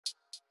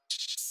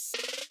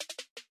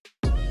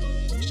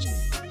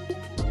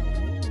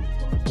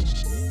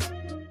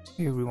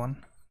Hey everyone,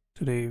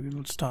 today we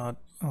will start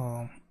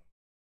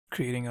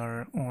creating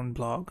our own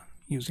blog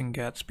using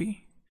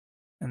Gatsby,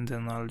 and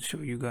then I'll show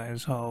you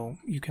guys how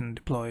you can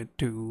deploy it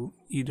to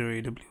either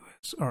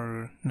AWS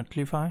or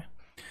Netlify.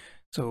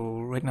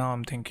 So right now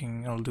I'm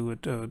thinking I'll do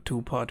it a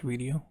two-part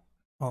video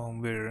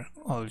where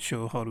I'll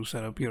show how to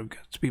set up your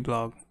Gatsby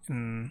blog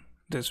in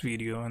this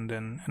video and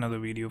then another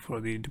video for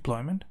the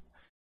deployment.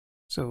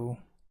 So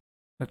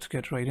let's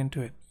get right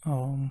into it.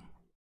 So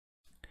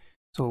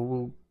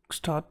we'll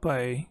start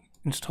by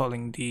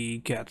installing the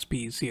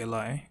Gatsby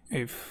CLI.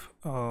 If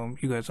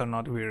you guys are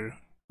not aware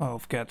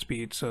of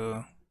Gatsby, it's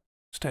a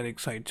static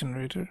site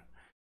generator.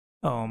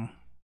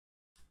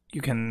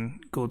 You can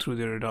go through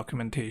their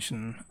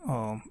documentation.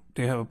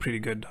 They have a pretty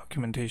good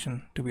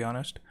documentation, to be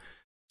honest.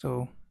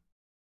 So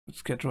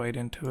let's get right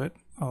into it.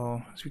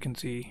 As you can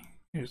see,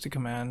 here's the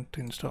command to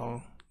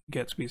install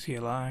Gatsby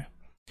CLI.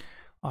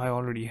 I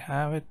already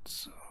have it,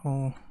 so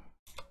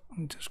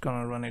I'm just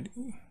gonna run it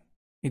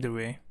either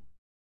way.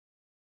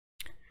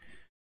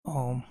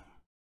 It'll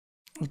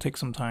take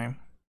some time.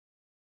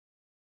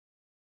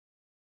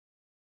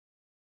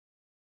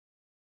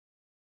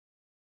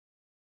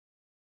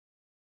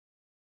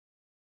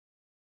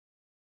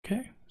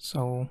 Okay,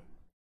 so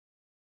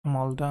I'm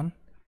all done,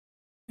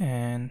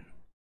 and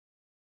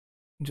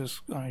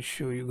just gonna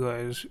show you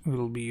guys.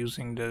 We'll be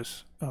using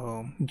this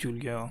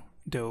Julia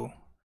Doe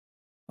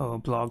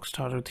blog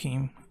starter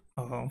theme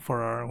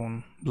for our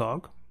own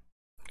blog.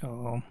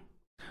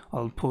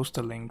 I'll post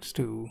the links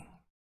to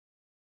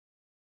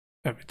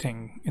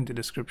everything in the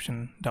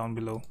description down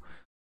below,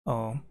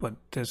 but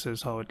this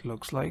is how it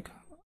looks like.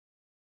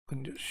 I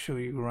can just show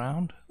you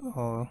around.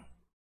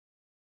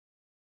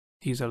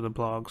 These are the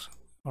blogs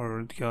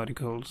or the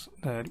articles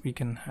that we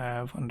can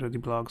have under the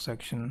blog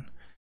section,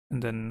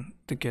 and then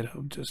the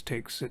GitHub just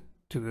takes it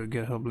to the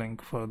GitHub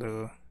link for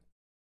the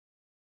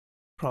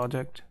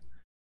project.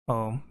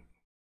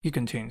 You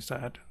can change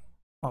that,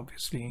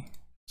 obviously.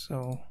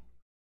 So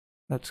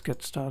let's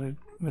get started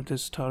with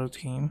this starter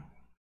theme.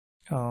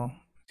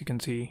 You can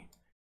see,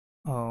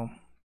 you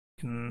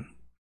can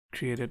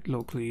create it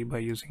locally by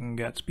using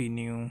Gatsby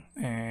new,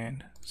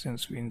 and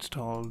since we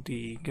installed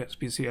the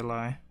Gatsby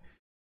CLI,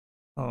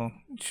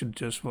 it should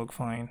just work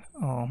fine.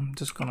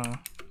 Just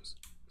gonna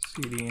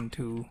cd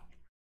into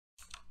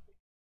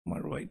my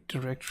right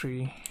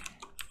directory.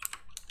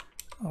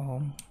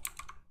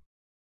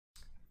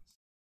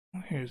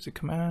 Here's the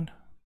command.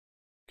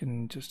 You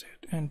can just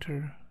hit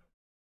enter,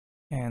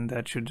 and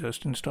that should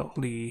just install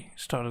the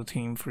starter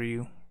theme for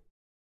you.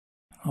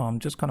 I'm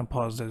just gonna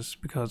pause this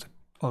because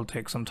it'll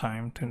take some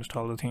time to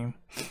install the theme.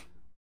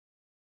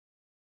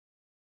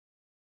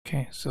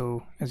 Okay,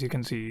 so as you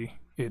can see,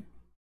 it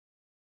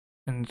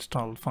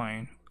installed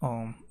fine.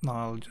 Now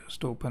I'll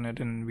just open it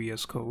in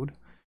VS Code,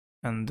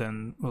 and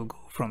then we'll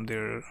go from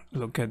there,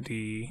 look at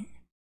the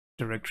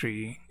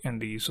directory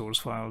and the source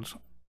files.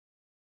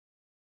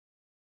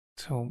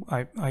 So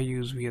I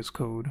use VS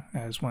Code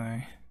as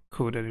my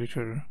code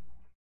editor,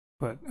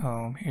 but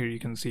here you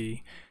can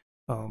see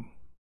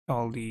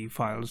all the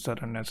files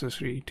that are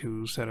necessary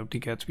to set up the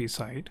Gatsby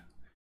site.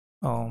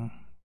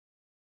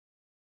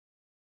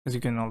 As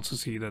you can also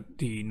see that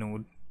the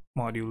node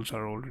modules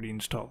are already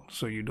installed,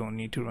 so you don't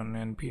need to run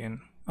npm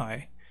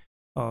I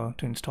to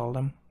install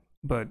them.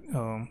 But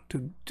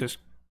to just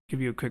give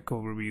you a quick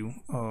overview,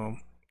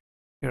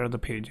 here are the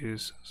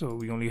pages. So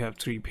we only have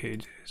 3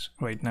 pages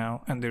right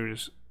now, and there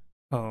is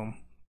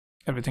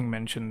everything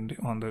mentioned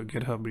on the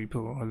GitHub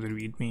repo or the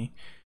README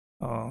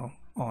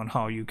on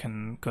how you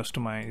can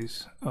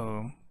customize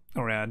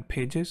or add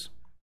pages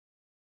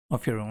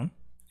of your own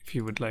if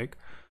you would like.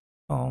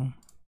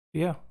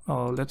 Yeah,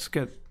 let's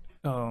get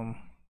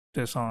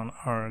this on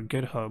our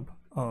GitHub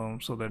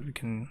so that we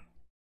can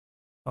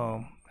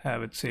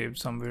have it saved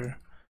somewhere.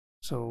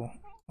 So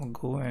I'll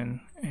go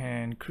in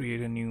and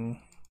create a new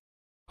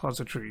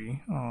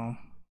repository,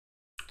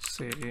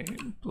 say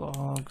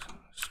blog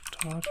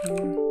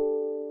starter.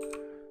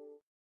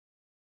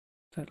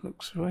 That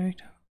looks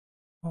right.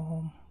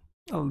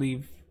 I'll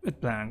leave it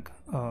blank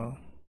for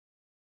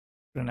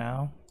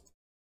now,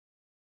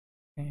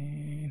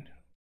 and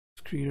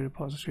let's create a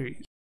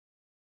repository.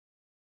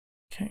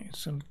 Okay,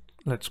 so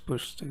let's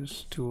push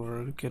this to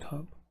our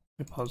GitHub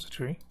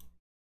repository.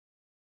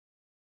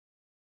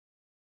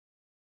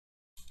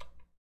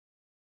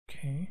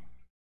 Okay,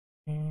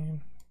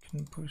 and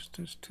can push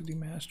this to the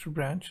master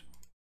branch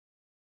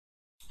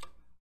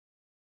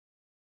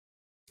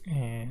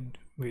and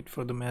wait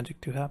for the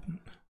magic to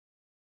happen.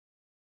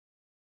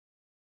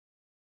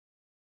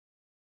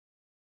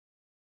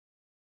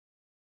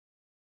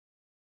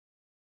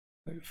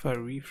 If I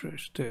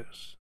refresh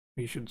this,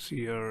 we should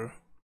see our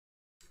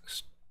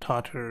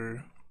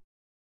starter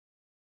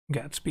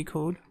Gatsby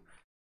code,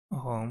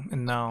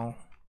 and now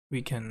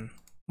we can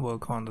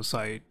work on the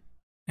site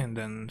and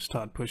then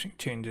start pushing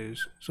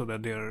changes so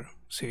that they are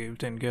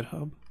saved in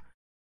GitHub.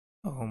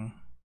 So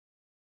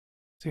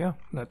yeah,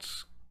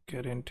 let's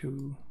get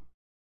into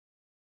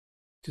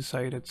the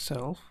site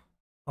itself.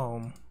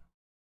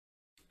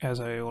 As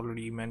I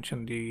already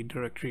mentioned, the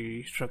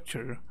directory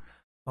structure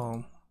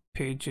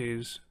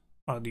pages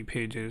are the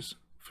pages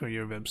for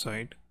your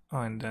website,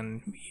 and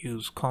then we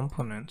use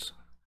components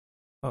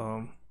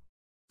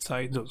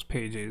inside those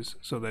pages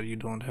so that you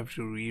don't have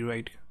to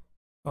rewrite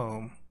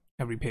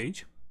every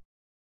page,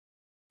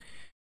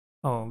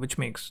 which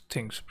makes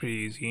things pretty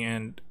easy.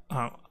 And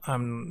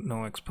I'm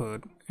no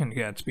expert in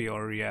Gatsby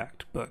or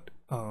React, but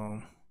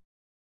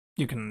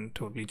you can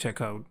totally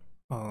check out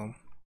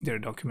their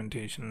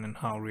documentation and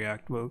how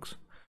React works.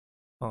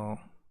 So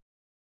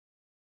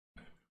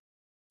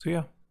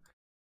yeah,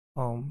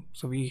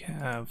 so we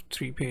have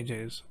 3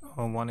 pages.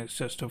 One is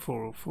just a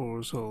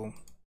 404, so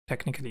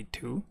technically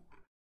 2.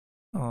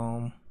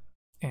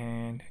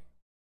 And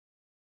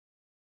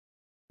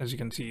as you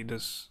can see,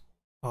 this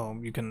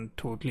you can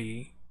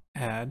totally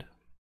add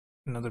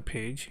another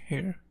page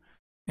here,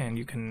 and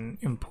you can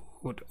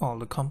import all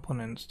the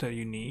components that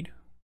you need.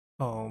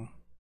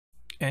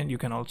 And you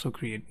can also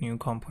create new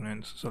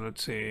components. So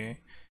let's say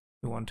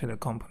you wanted a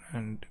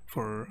component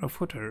for a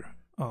footer,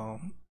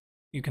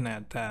 you can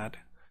add that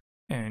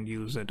and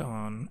use it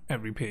on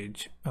every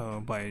page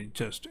by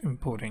just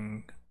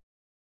importing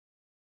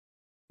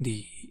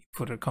the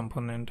footer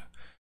component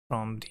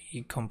from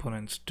the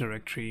components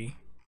directory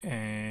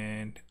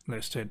and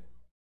list it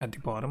at the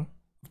bottom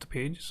of the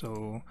page.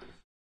 So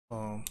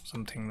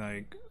something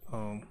like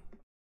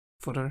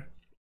footer,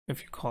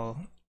 if you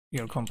call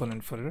your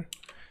component footer.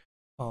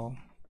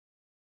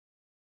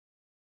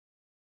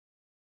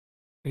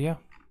 Yeah,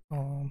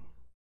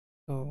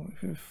 so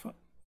if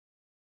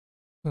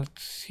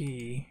let's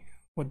see,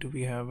 what do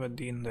we have at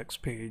the index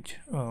page,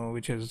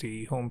 which is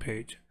the home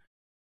page.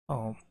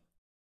 And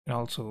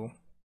also,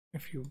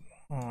 if you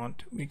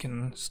want, we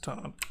can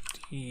start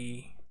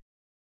the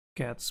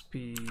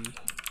Gatsby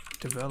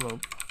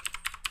develop,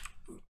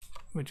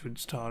 which would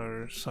start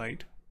our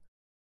site.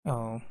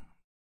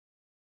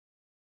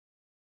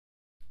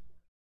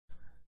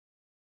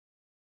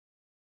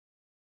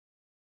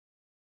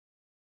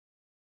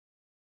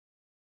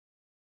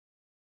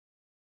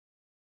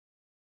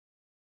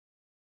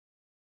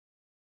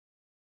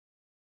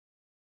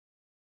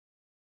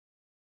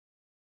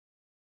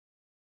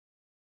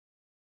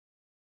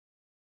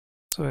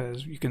 So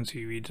as you can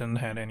see, we didn't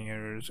had any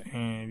errors,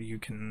 and you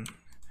can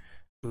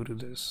go to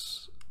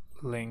this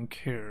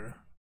link here,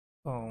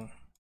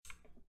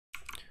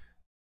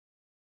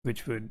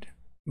 which would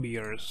be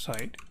our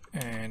site,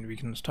 and we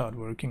can start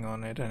working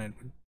on it, and it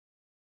would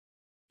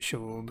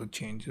show the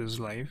changes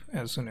live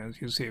as soon as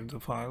you save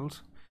the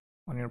files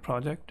on your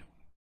project.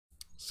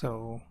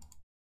 So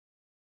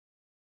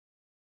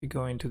we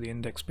go into the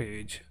index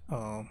page.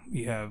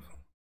 We have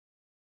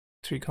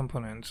 3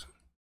 components,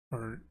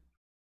 or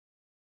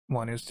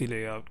one is the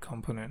layout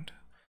component,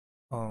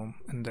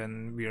 and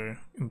then we are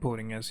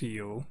importing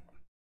SEO,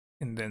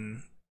 and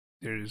then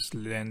there's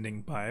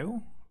landing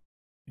bio,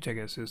 which I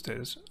guess is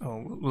this.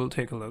 We'll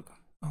take a look.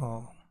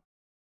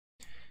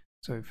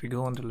 So if we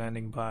go on to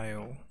landing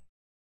bio,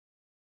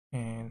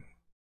 and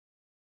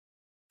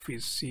if we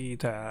see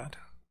that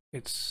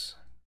it's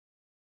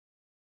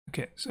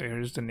okay, so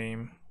here's the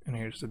name and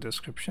here's the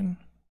description,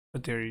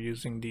 but they're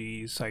using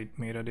the site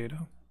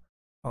metadata.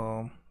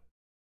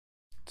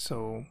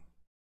 So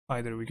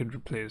either we could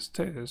replace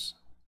this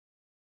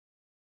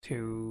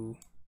to,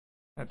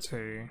 let's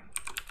say,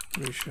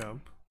 Rishabh,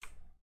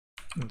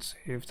 and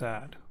save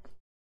that.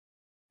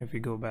 If we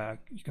go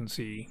back, you can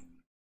see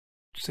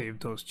save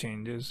those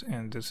changes,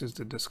 and this is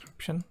the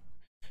description.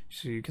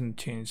 So you can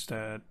change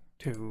that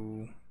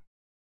to,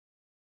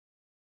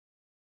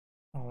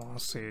 I'll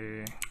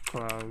say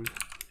cloud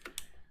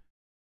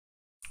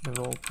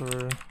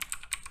developer,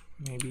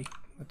 maybe,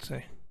 let's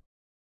say.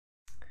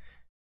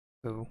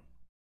 So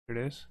here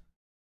it is.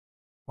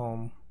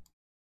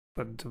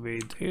 But the way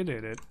they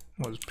did it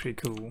was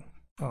pretty cool,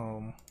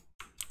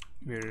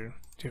 where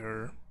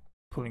they're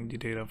pulling the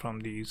data from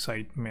the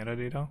site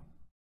metadata,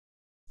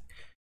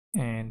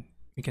 and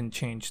we can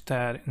change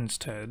that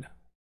instead,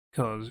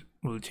 because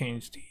we'll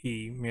change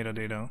the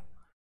metadata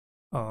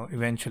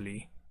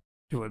eventually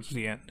towards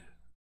the end.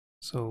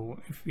 So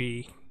if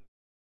we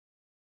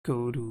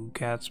go to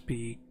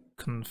Gatsby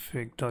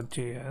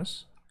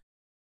config.js,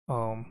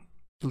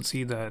 you'll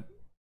see that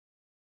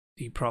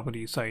the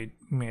property site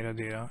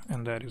metadata,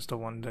 and that is the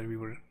one that we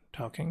were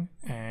talking,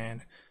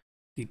 and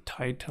the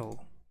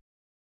title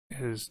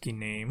is the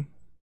name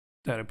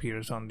that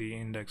appears on the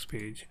index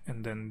page,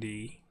 and then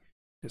the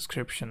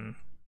description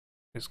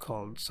is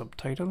called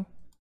subtitle.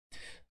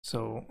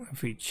 So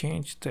if we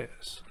change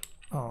this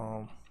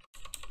to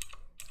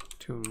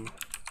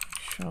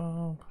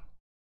shop,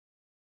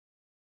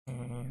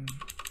 and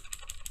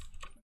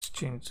let's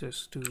change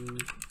this to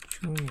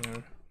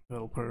junior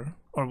developer,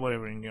 or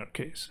whatever in your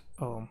case,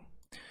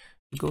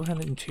 go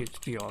ahead and change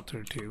the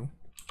author to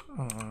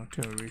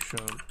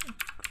Rishabh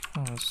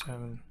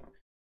 7,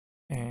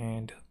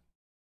 and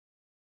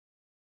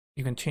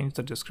you can change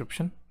the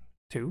description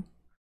too.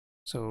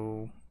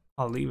 So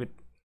I'll leave it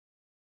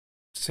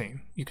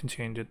same. You can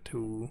change it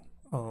to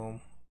I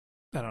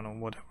don't know,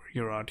 whatever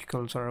your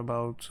articles are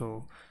about.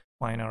 So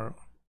mine are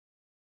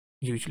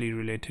usually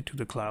related to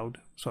the cloud.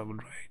 So I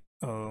would write,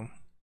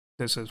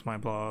 this is my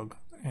blog,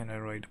 and I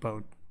write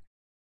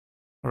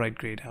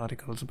great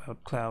articles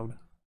about cloud,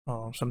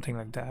 or something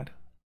like that.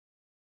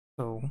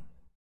 So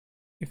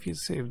if you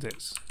save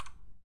this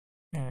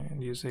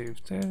and you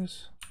save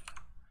this,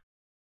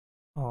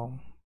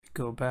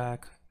 go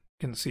back,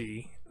 you can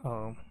see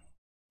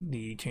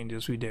the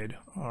changes we did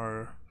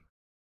are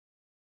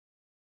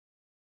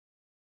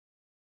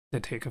they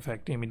take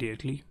effect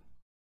immediately.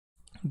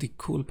 The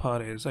cool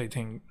part is, I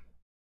think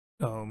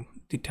the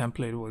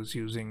template was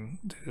using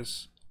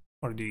this,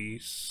 or the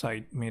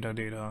site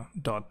metadata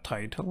dot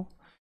title,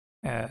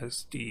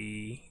 as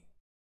the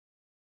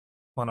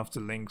one of the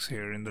links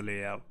here in the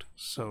layout.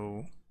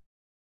 So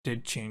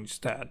did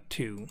change that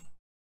too,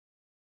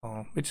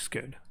 which is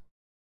good.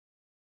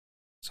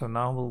 So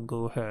now we'll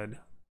go ahead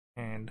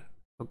and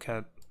look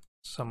at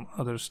some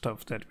other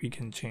stuff that we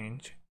can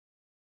change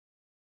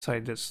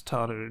inside this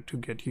starter to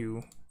get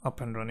you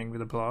up and running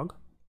with a blog.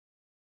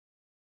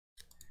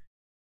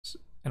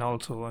 And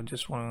also, I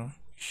just want to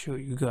show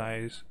you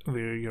guys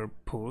where your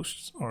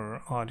posts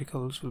or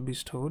articles will be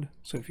stored.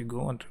 So if you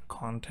go under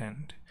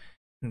content,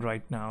 and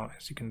right now,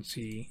 as you can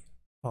see,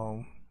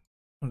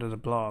 under the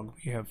blog,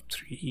 we have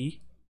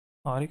 3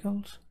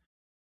 articles.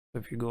 So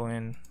if you go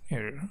in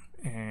here,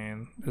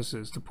 and this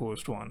is the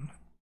post one,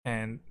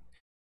 and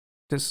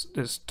this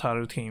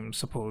title theme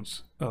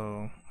supports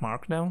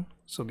Markdown,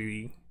 so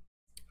the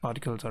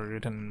articles are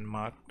written in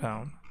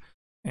Markdown,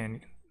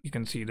 and you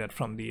can see that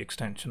from the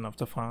extension of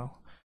the file.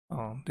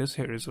 This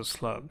here is a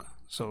slug,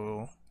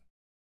 so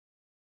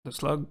the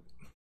slug,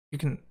 you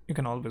can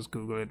always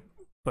Google it,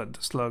 but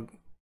the slug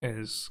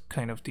is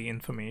kind of the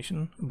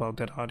information about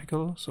that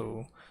article.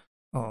 So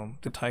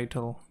the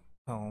title,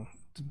 the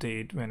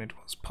date when it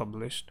was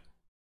published,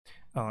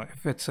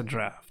 if it's a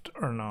draft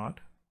or not,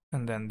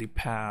 and then the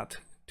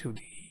path to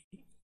the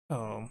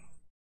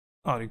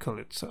article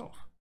itself.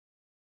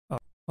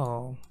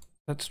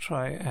 Let's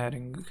try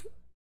adding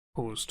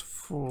post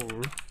 4.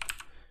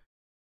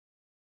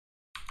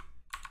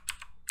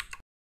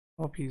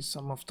 Copy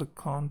some of the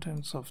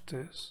contents of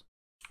this,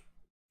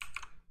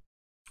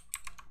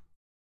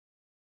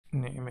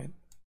 name it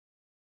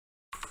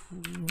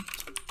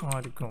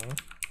article,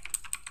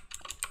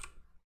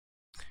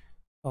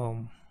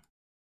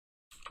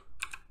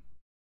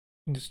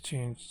 just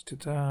change to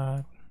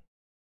that,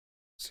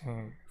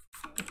 say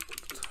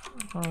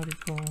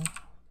article,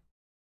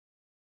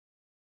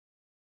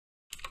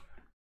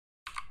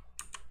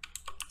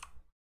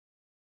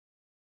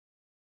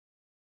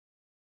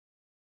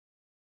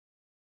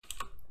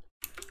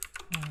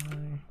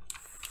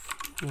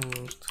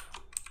 post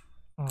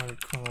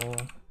article,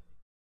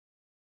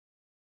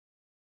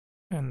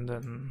 and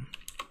then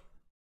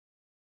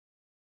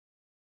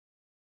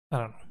I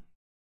don't know,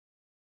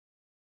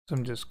 so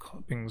I'm just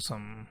copying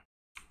some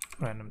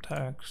random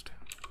text.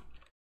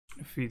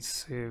 If we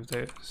save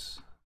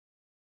this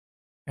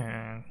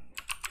and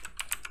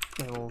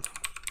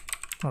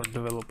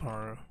develop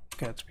our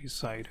Gatsby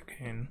site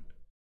again,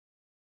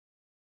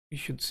 you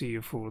should see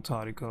a 4th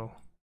article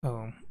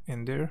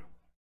in there.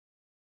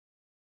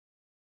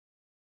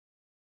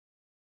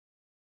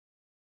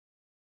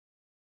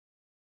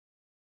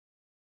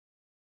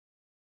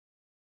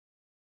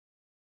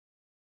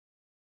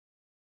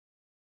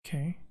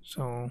 Okay,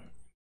 so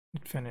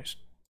it finished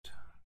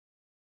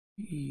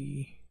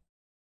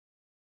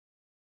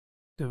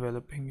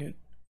developing it.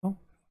 Oh,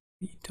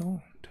 we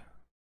don't.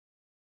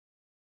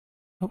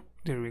 Oh,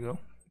 there we go.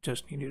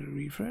 Just needed a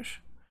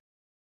refresh.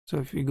 So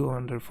if we go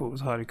under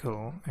 4th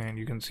article, and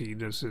you can see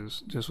this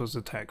was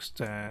the text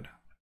that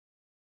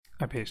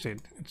I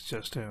pasted. It's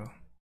just a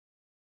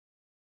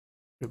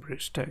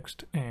gibberish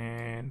text,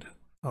 and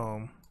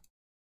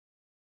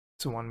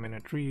it's a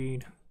 1-minute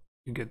read.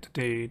 You get the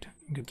date,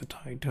 you get the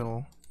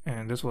title,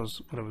 and this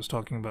was what I was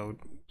talking about,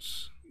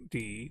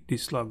 the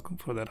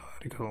slug for that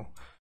article.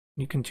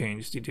 You can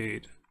change the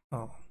date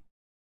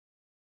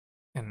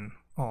and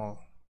all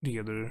the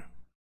other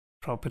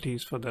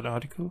properties for that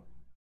article.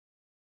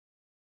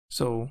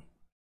 So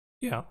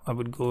yeah, I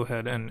would go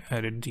ahead and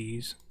edit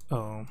these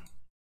in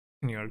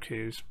your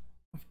case,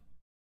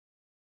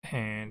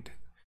 and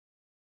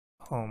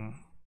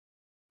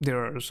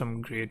there are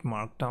some great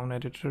markdown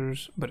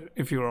editors, but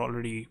if you're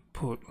already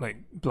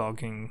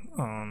blogging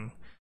on,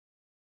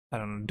 I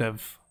don't know,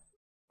 dev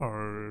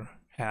or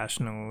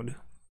Hashnode,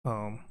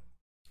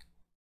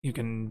 you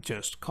can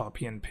just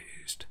copy and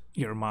paste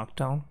your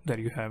markdown that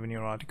you have in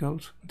your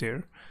articles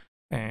there,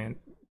 and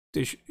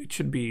it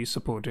should be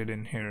supported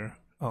in here.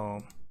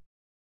 So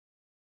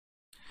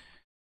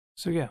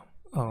yeah,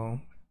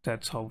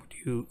 that's how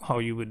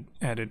you would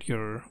edit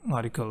your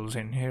articles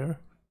in here.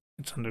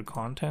 It's under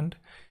content.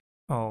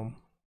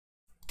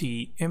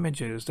 The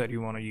images that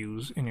you want to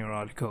use in your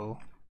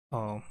article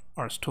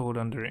are stored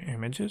under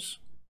images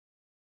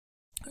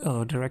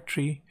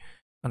directory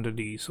under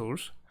the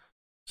source.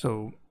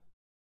 So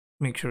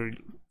make sure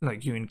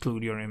you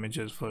include your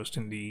images first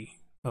in the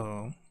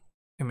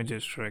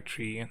images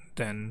directory, and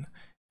then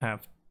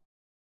have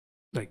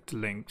the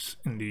links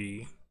in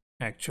the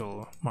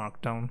actual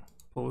markdown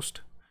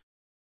post.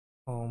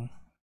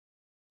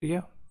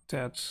 Yeah,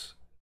 that's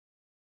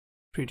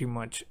pretty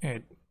much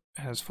it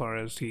as far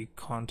as the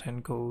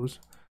content goes.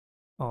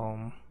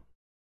 I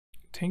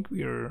think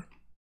we're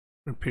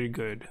pretty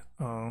good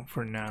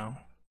for now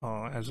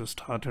as a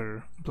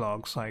starter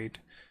blog site.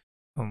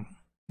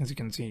 As you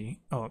can see,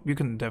 you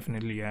can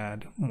definitely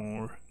add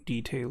more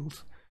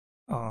details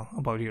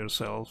about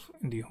yourself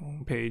in the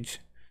home page.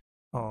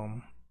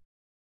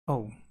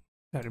 Oh,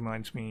 that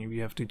reminds me, we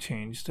have to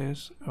change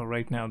this.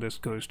 Right now this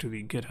goes to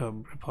the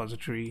GitHub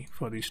repository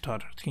for the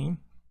starter theme.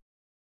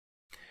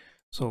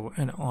 So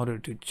in order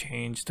to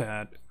change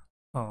that,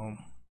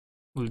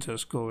 we'll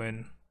just go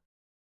in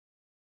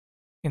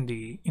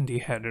the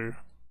header.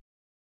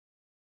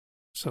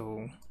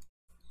 So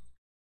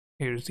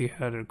here's the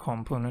header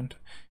component.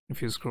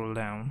 If you scroll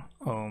down,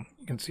 you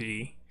can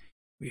see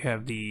we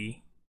have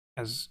the,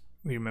 as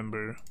we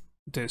remember,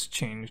 this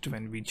changed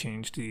when we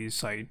changed the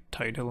site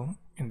title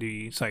in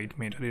the site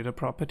metadata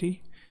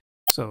property.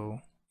 So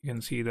you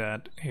can see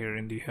that here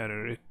in the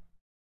header it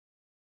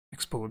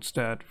exports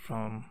that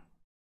from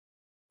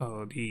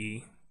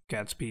the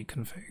Gatsby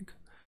config.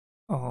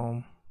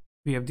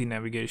 We have the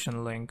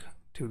navigation link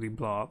to the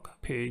blog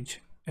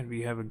page, and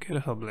we have a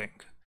GitHub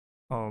link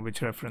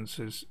which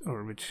references,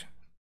 or which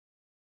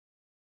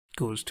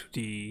goes to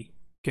the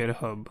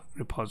GitHub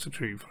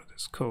repository for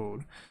this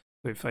code.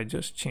 So if I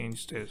just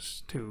change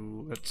this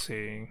to, let's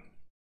say,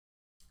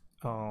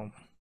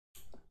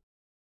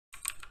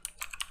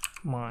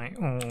 my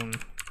own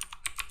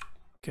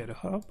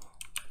GitHub,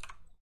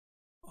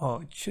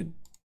 it should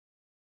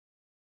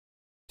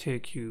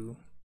take you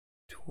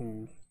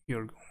to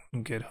your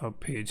GitHub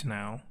page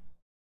now.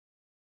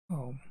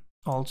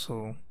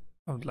 Also,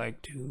 I would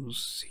like to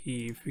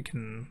see if we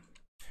can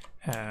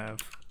have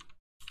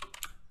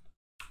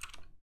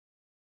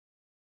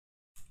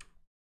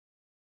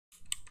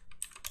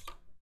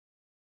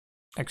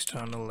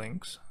external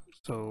links.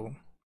 So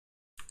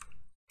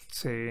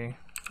say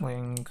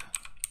link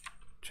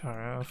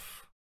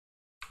href,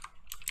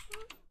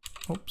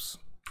 oops,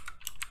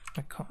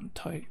 I can't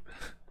type,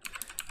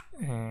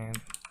 and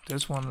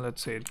this one,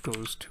 let's say it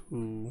goes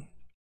to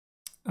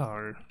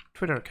our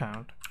Twitter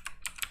account.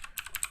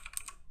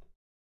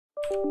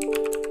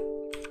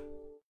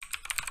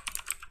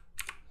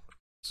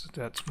 So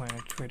that's my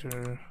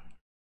Twitter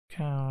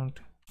account.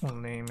 We'll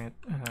name it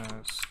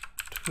as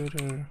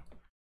Twitter.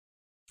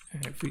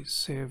 And if we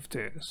save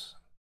this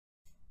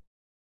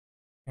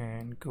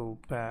and go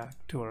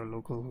back to our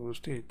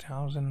localhost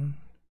 8000,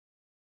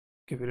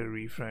 give it a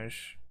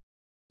refresh,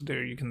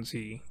 there you can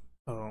see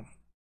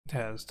it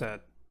has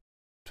that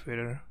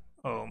Twitter.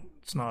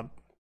 It's not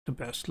the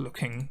best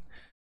looking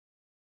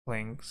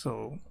link,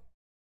 so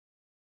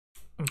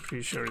I'm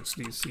pretty sure it's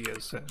the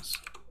CSS.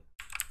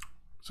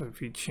 So if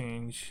we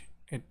change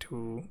it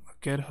to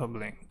a GitHub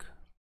link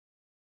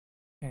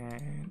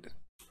and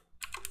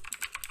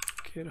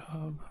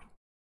GitHub,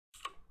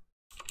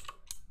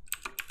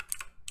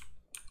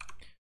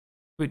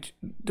 which,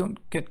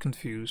 don't get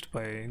confused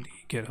by the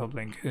GitHub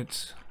link,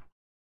 it's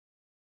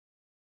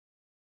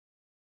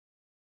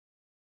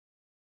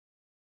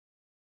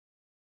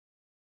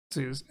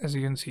as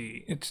you can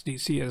see, it's the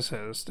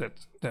CSS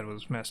that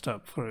was messed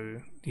up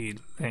for the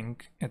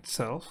link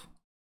itself,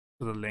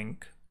 for the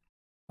link,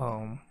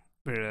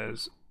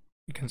 whereas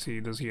you can see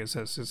the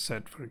CSS is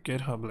set for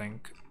GitHub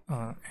link,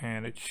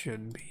 and it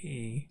should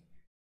be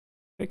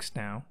fixed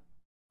now.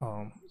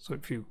 So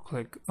if you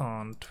click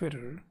on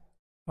Twitter,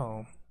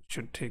 it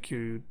should take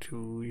you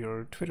to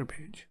your Twitter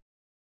page.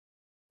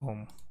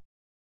 So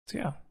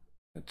yeah,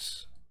 I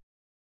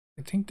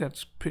think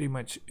that's pretty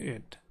much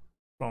it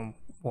from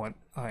what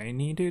I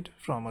needed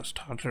from a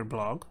starter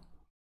blog.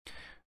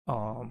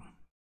 But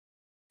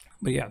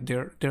yeah,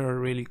 there are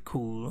really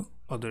cool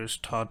other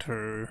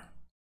starter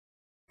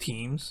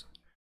themes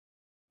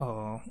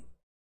by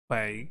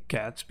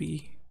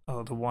Gatsby.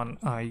 The one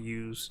I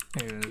use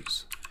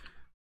is,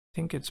 I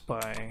think it's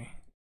by,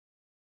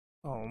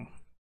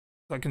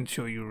 I can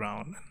show you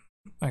around.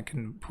 I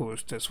can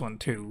post this one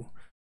too.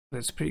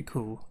 That's pretty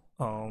cool.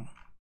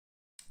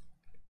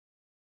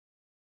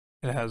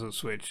 It has a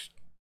switch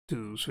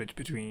to switch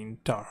between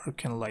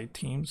dark and light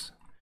themes.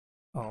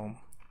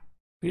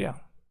 Yeah,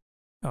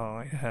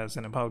 it has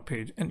an about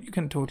page, and you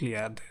can totally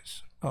add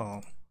this.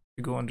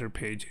 You go under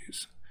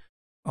pages.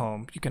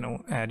 You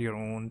can add your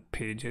own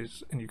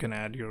pages, and you can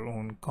add your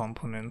own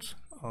components.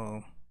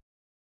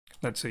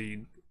 Let's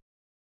say,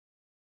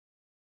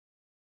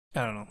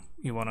 I don't know,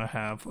 you want to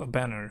have a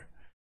banner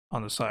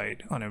on the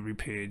side on every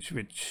page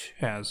which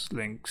has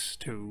links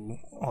to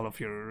all of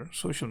your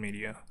social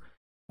media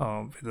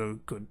with a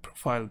good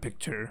profile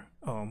picture.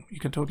 You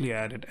can totally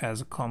add it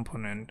as a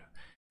component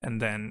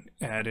and then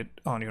add it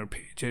on your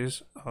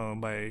pages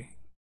by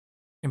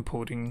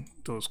importing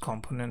those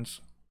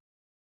components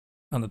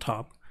on the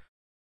top.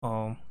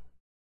 But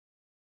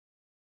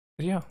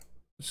yeah,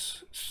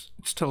 it's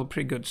still a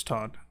pretty good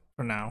start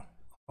for now.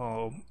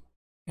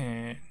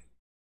 And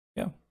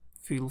yeah,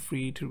 feel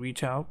free to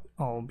reach out.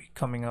 I'll be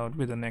coming out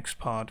with the next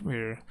part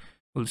where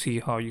we'll see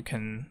how you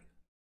can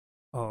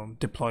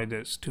deploy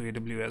this to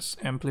AWS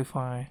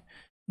Amplify,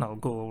 and I'll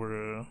go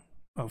over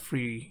a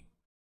free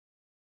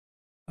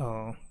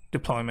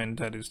deployment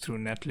that is through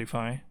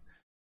Netlify.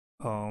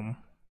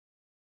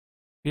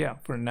 Yeah,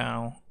 for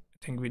now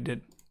I think we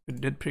did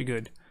pretty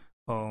good.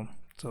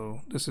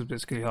 So this is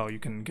basically how you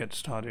can get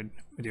started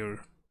with your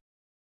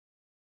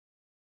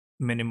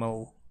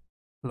minimal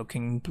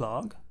looking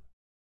blog.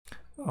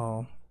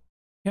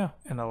 Yeah,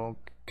 and I'll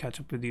catch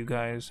up with you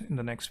guys in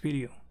the next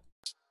video.